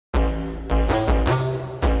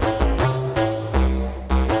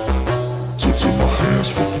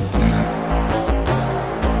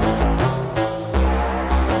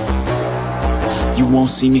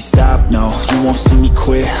see me stop, no, you won't see me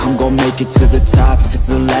quit. I'm gon' make it to the top if it's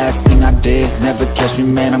the last thing I did. Never catch me,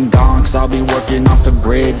 man, I'm gone, cause I'll be working off the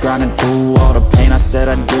grid, grinding through all the pain. I said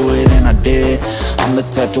I'd do it, and I did. I'm the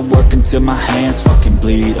type to work until my hands fucking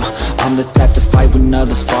bleed. I'm the type to fight when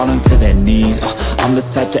others fall into their knees. I'm the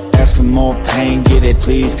type to ask for more pain, give it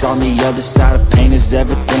please, cause on the other side of pain is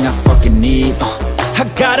everything I fucking need. I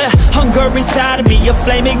got a hunger inside of me, a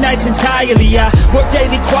flame ignites entirely. I work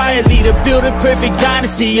daily quietly to build a perfect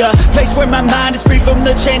dynasty, a place where my mind is free from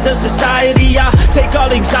the chains of society. I take all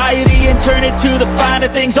anxiety and turn it to the finer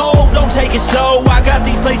things. Oh, don't take it slow, I got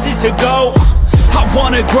these places to go. I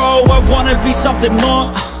wanna grow, I wanna be something more,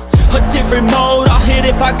 a different mode. I'll hit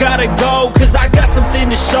if I gotta go, cause I got something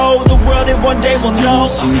to show the world that one day will know. You won't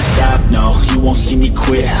see me stop, no, you won't see me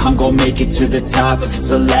quit. I'm gon' make it to the top if it's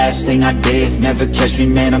the last thing I did. Never catch me,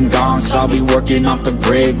 man, I'm gone, cause I'll be working off the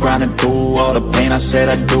grid, grinding through all the pain. I said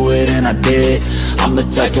I'd do it, and I did. I'm the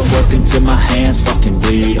type to work until my hands fucking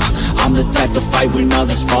bleed. I'm the type to fight when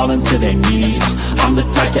others fall into their knees. I'm the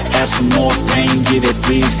type to ask for more pain, give it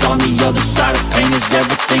please, cause on the other side of pain is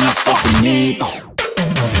everything I fucking need.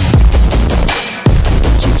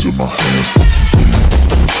 Till my hands fucking bleed.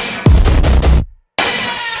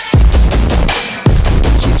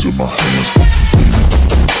 Till my hands fucking bleed.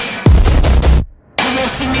 You won't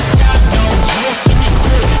see me stop, no, you won't see me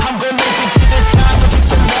quit. I'm gon' make it to the top if it's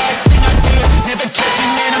the last thing I did. Never catch me,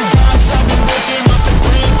 man, I'm gone, cause I've been working off the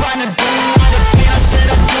grid, grinding through all the pain. I said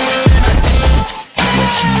I'd do it, and I did. You won't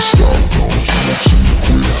see me stop, no, you won't see me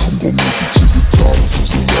quit. I'm gon' make it to the top if it's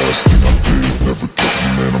the last thing I did. Never catch me,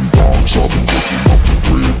 man, I'm gone, cause I've been working off the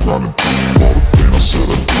grid, grinding through all the pain. I said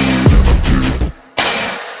I'd do it, and I did.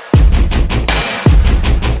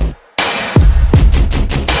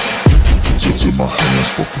 Till my hands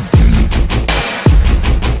fucking